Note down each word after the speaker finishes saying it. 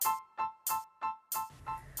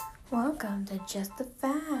Welcome to Just the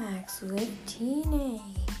Facts with Tina.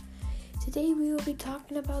 Today we will be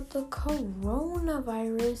talking about the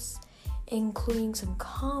coronavirus, including some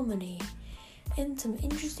comedy and some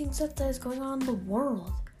interesting stuff that is going on in the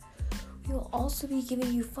world. We will also be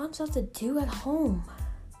giving you fun stuff to do at home.